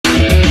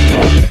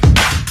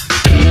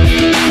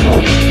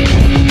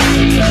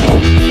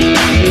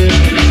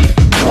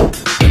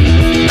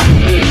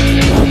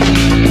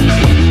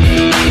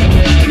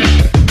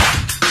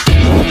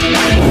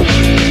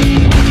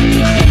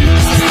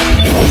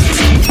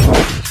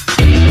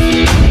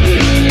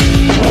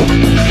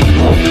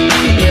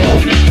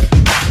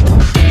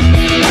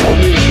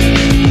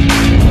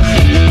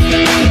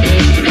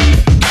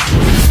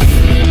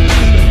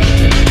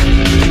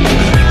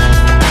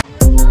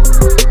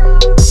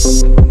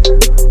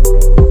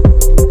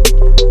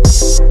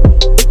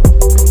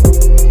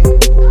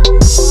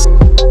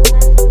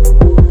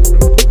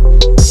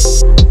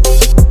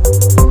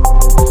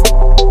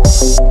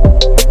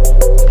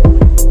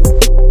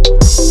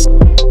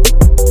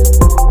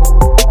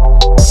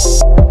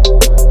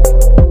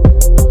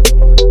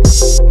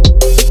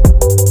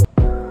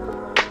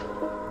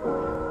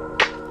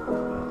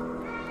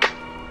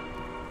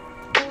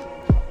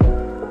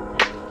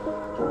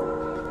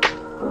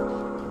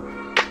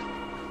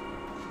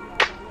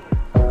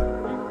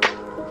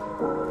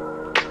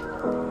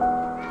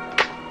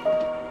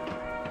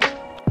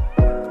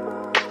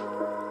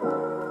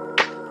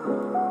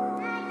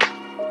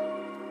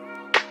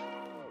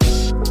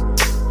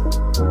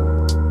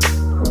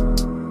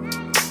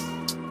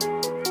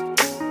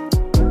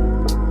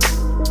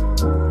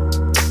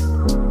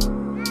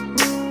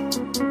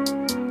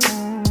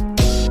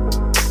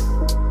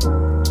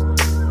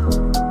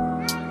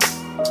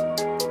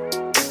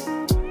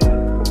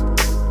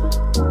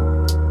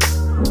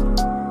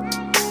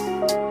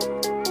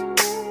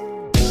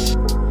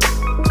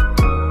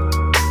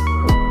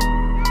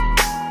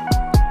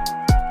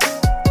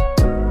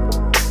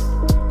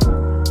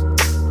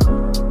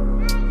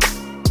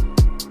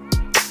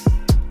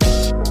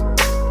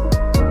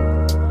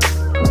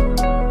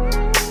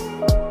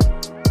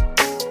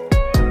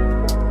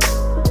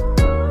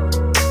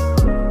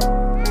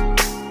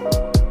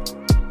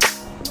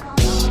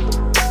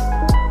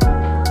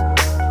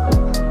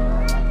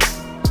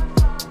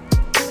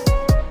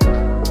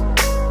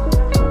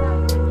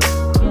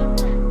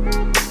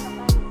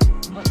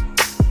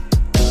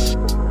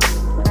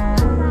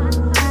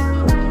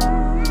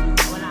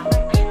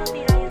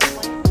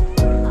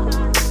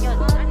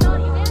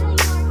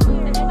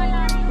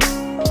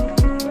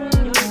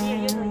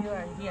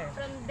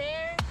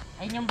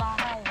Yan yung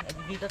bahay.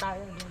 Dito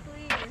tayo.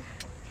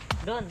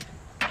 Doon.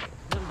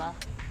 Doon ba?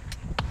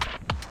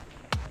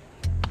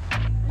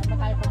 Saan ba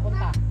tayo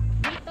pupunta?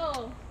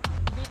 Dito.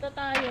 Dito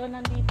tayo.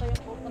 Nandito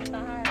yung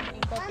pupuntahan.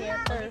 Eco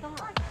Theater.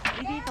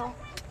 Dito.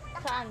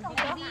 Saan?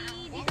 Dito?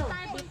 Dito.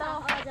 Dito.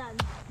 O, dyan.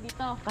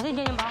 Dito. Kasi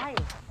dyan yung bahay.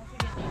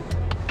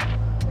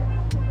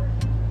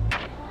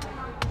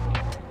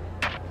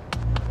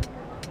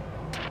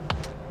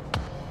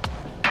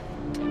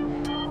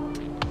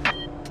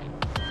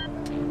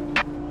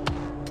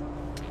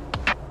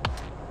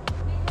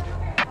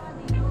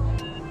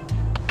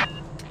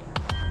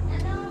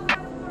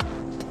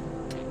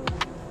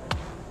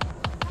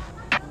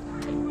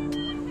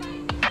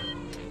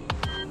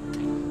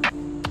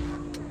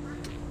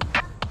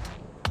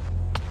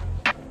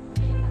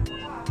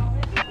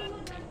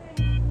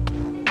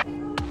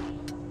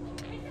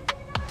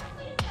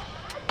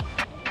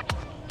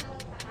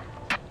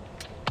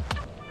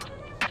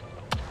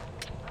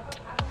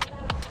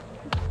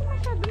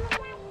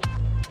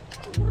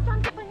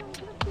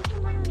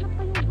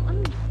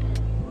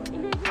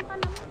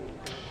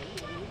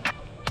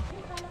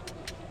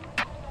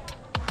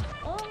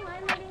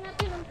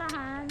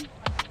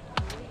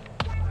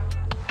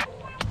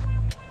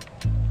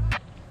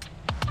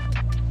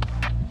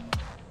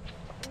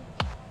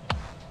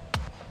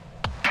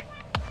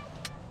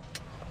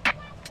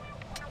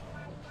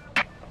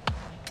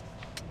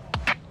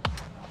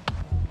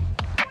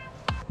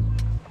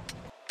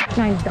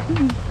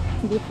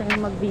 Hindi tayo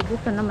mag-video.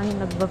 Ito naman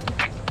yung nagbab.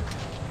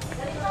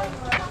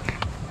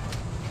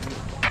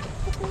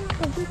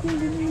 Hindi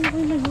naman ako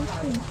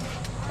nag-video.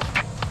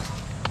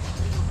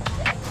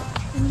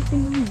 Anong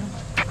tingin mo?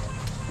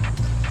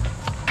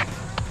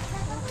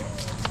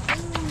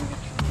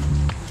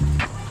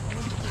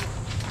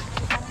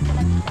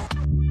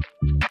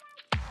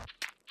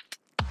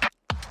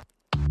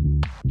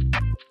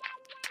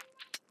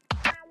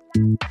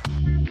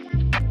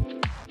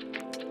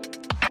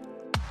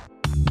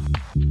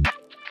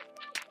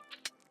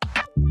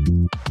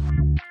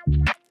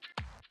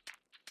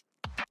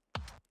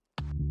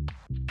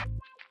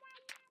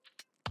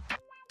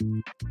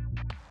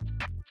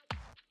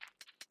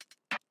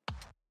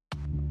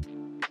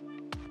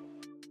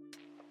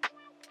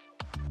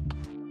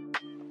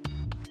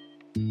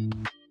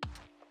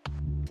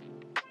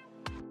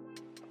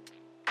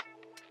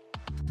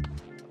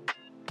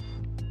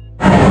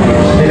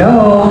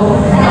 Hello!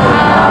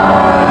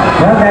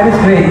 Well, that is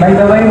great. By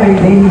the way, my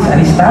name is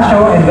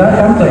Anastasio and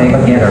welcome to Eco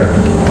Theater.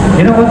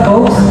 You know what,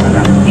 folks?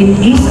 It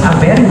is a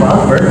very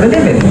wild world to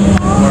live in.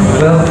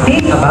 Well,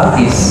 think about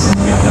this.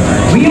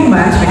 We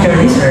humans, which are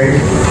this earth,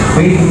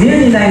 with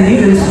nearly 9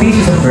 million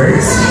species of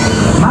birds,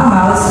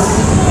 mammals,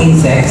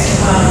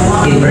 insects,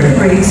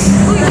 invertebrates,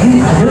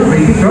 and other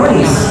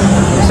crawlies.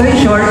 So in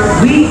short,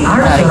 we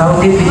are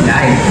surrounded with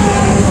life.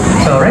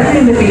 So right here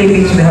in the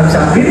Philippines, we have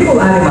some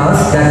beautiful animals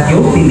that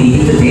you'll be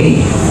meeting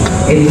today.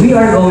 And we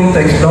are going to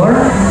explore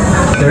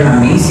their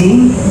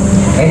amazing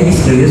and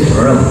mysterious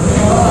world.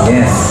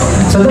 Yes.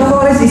 So the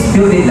forest is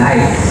filled with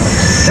life.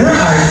 There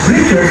are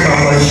creatures of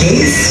all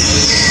shapes,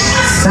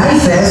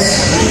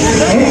 sizes,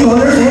 and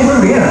colors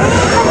everywhere.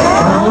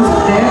 But most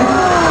of them,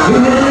 we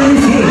never really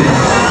see.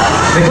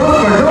 Because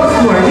for those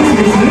who are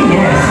listening,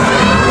 yes,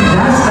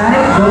 just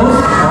like those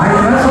white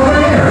ones over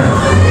there.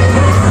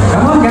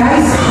 Come on,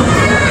 guys.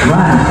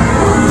 One.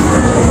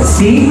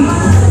 See?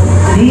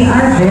 They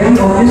are very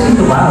obvious in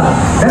the wild.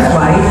 That's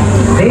why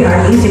they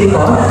are easily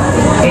caught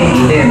and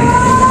eaten.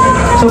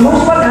 So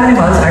most wild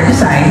animals are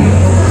designed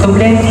to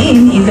blend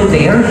in into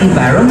their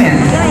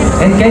environment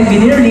and can be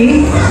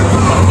nearly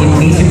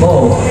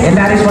invisible. And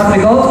that is what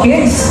we call,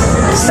 kids,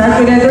 start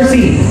with letter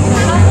C.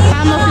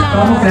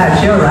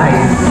 Camouflage, you're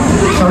right.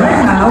 So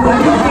right now,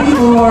 I'm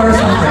looking for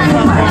some friends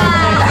of mine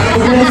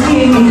who blend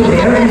in into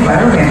their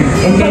environment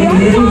and can be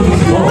nearly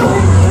invisible.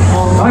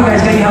 Okay guys,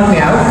 can you help me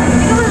out?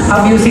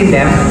 Have you seen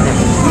them?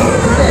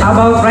 How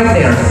about right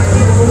there?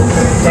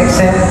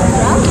 Except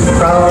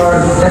for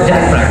the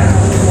giant frog.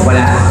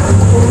 Wala.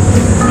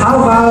 How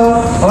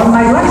about on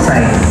my right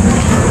side?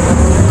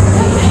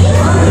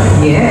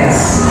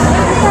 Yes.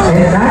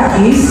 And that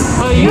is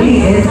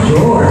Jhing and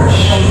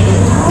George.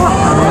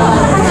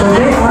 So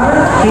they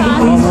are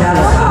taking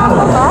themselves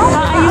out.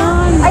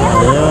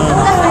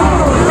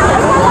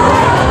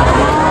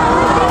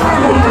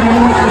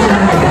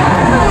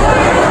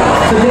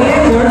 So they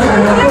and George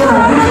are not more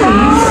active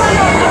trees.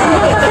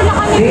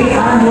 They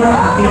are more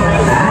active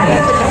at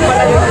night.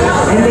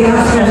 And they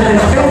have special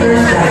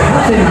feathers that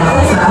help them out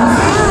sounds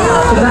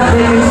so that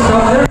they can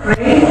stop their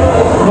prey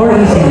more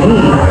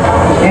easily.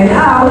 And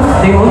owls,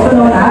 they also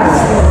known as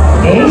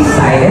a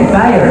silent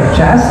flyer,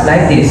 just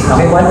like this.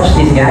 Okay, watch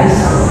this, guys.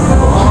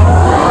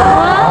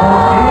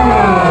 Okay.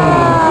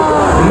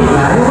 We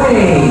fly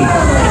away.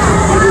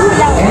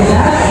 And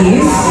that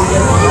is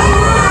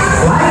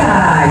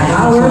Twilight,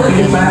 our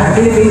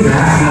Philippine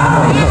grass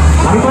owl.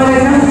 Mami po na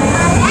yun?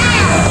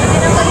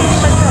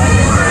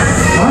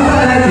 Oh,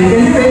 Twilight, you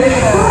can do it.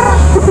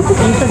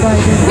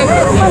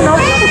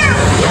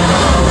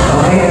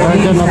 Okay, at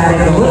least that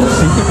goes.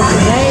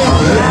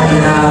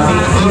 Okay,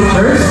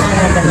 meters.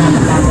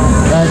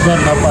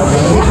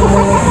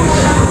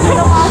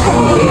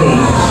 Okay.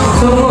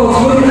 So folks,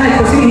 would you like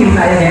to see him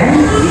fly again?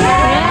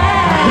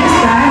 This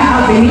time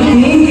I'll be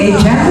needing a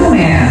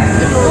gentleman.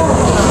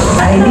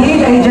 I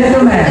need a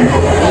gentleman.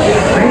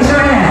 Raise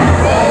your hand.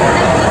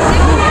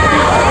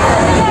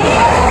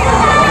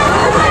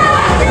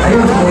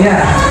 Ayun, kuya.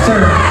 Sir,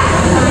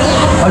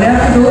 all you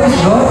have to do is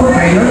go to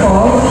trainer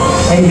Paul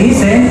and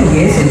listen to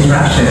his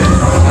instruction.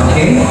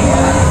 Okay?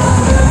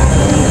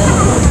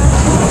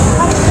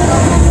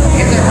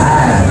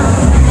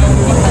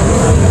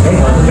 Okay,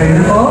 go to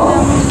trainer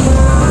Paul.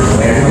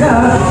 There you go.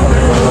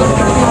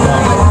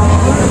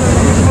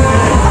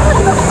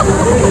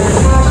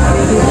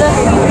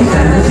 Okay,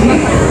 stand the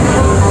seat.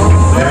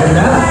 There you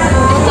go.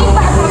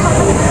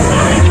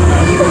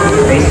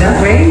 Face that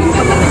way.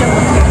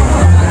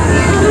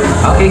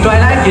 Okay,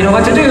 Twilight, you know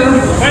what to do.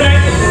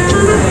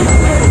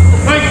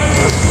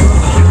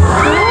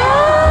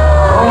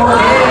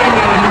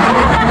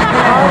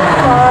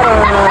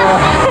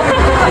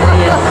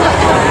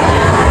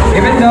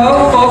 Even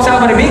though folks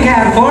have a big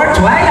hand for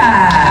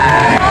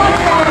Twilight.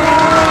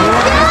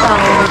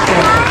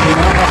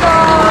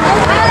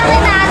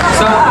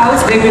 So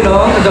owls, they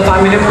belong to the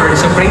family of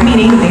birds. Supreme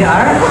meaning they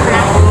are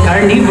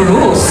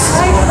carnivorous.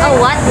 Oh,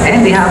 what?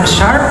 And they have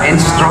sharp and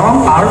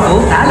strong,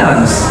 powerful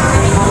talons.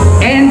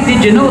 And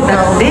did you know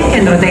that they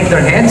can rotate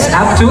their heads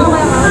up to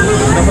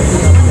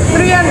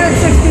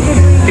 360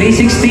 degrees.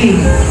 360?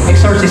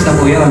 Exorcist na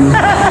po yun.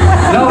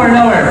 Lower,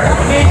 lower.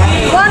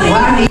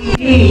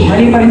 180.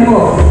 Mali pa rin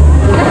po.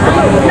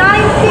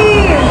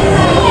 90.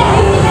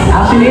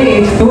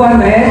 Actually, it's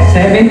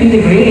 270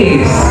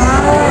 degrees.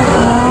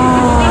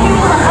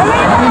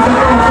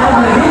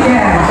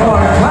 For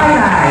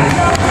Twilight,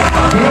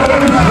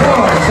 Jhing,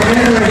 George,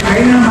 together with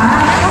Trainer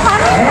Matt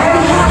and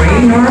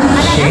Trainer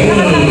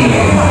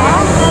Shane.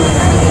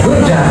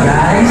 Good job,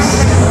 guys.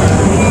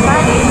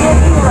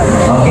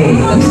 Okay,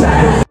 this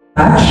time,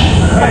 touch,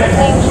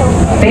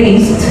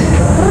 taste,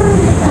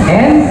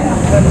 and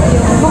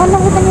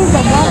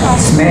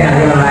smell.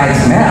 You're right,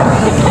 smell.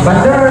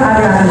 But there are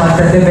other animals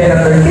that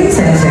develop their fifth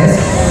senses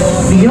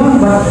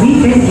beyond what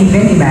we can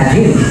even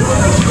imagine.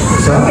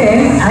 So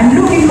again, I'm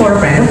looking for a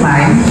friend of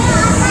mine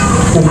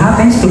who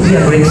happens to be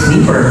a great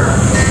sleeper,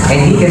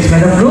 and he can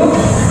smell a fruit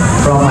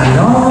from a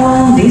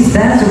long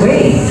distance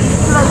away.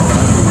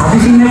 Have you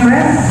seen my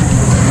friend?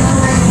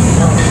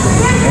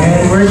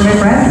 And where's my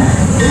friend?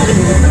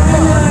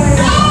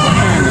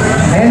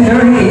 And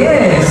there he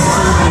is.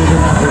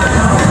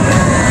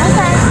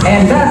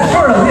 And that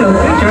poor little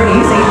creature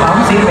is a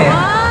bouncy pet,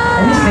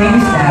 and his name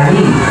is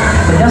Larry.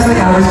 So just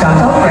like our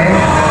scout friend,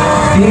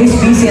 he is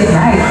busy at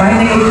night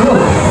finding a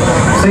food.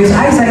 So his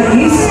eyesight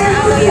is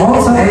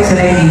also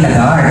excellent in the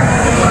dark.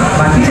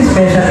 But his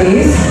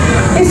specialty is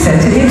his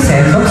sensitive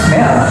sense of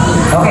smell.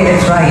 Okay,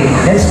 let's try it.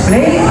 Let's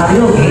play a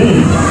little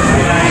game.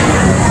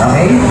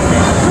 Okay?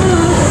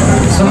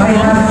 So I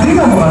have three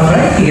bamboo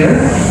right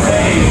here,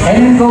 and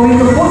I'm going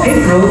to put a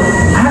fruit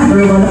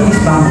under one of his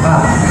bamboo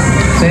cup.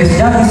 So his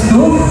job is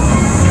to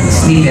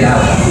sneak it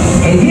out.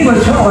 And he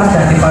will show us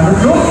that he found the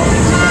fruit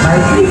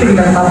by flipping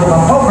the bamboo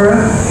cup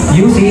over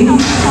using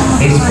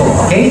his spoon.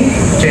 Okay?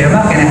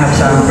 Jerma, can I have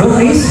some fruit,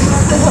 please?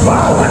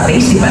 Wow, a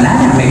tasty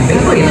banana, my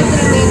favorite.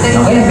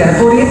 Okay, I'm gonna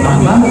put it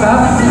on bamboo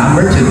cup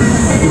number 2.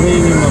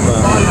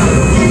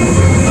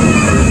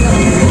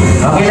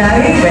 Okay,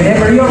 Larry,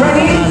 whenever you're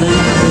ready,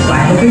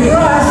 find looking for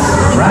us.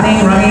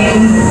 Running,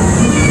 running,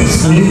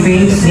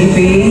 sniffing,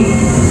 sniffing,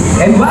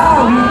 and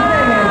wow, he did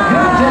it!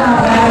 Good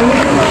job, Larry.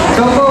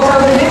 So folks,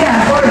 out the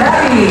dinner for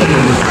Larry.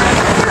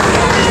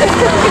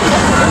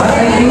 But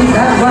I think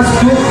that was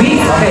too big.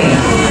 Okay,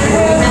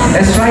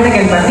 let's try it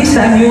again. But this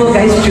time, you will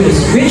guys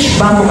choose which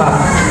bamboo cup.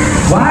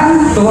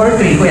 1, 2, or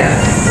 3. Kuya.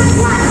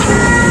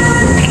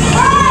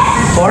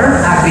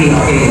 4? 3.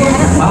 Okay.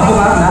 Bamboo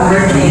cup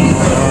number 3.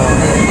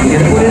 You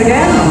can put it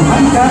again on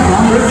bamboo cup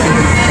number 3.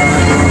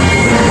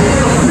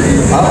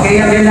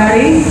 Okay, again,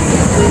 Larry.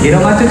 You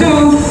know what to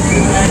do.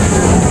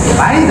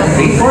 Find the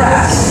treat for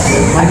us.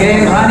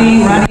 Again,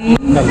 running, running,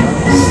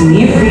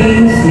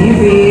 sniffing,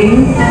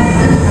 sniffing.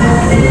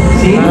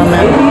 See?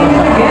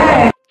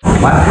 Again.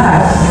 What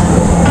has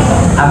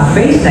a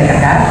face like a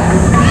cat,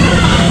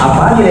 a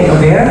body like a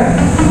bear,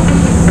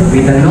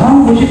 with a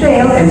long bushy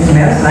tail and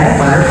smells like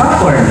butter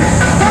popcorn?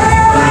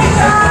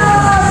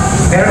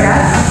 Bear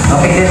cat?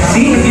 Okay, let's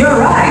see if you're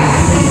right.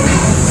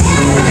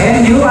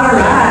 And you are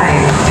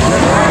right.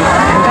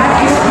 And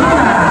that is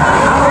Luna,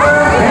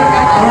 our bear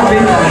cat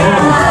Robin.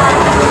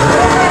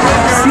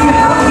 See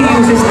how he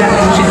uses that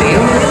bushy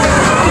tail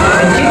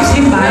and keeps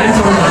him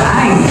balanced on the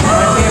line.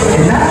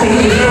 And that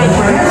thing is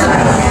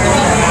prehensile.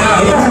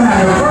 It has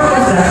another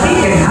purpose that he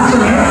can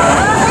handle it.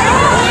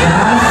 Just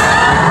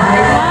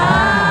like that.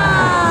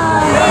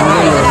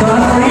 So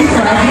as for his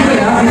pride, he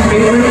will have his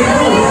favorite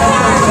food.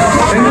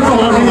 Bring the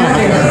whole thing out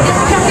there.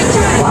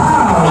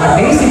 Wow, a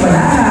tasty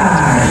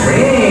banana.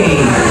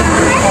 Great.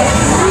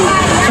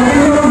 So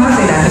Pinturong has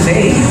a lot to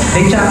say.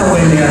 They chuckle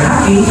when they are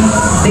happy.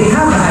 They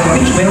have a high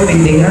pitch well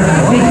when they are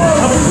annoyed.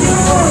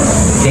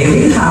 They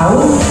will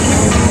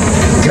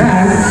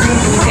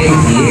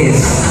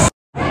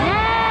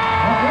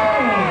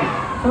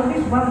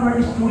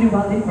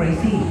wild and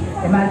crazy.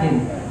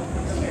 Imagine,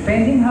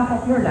 spending half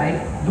of your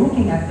life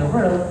looking at the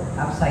world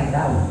upside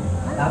down.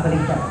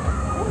 Babalik ka.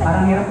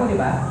 Parang hirap po, di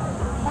ba?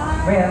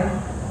 Well,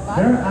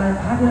 there are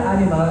other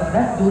animals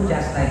that do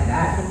just like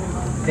that.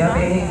 Do you have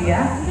any idea?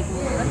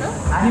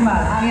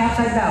 Animal, hanging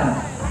upside down.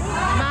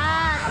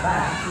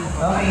 Bat.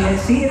 Okay,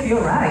 let's see if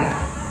you're right.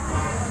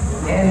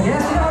 And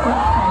yes, you're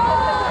right.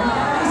 And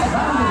that is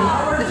Bamboo,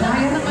 our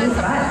giant blue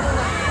bat.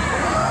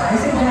 I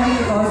say giant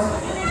because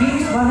he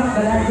is one of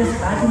the largest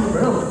bats in the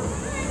world.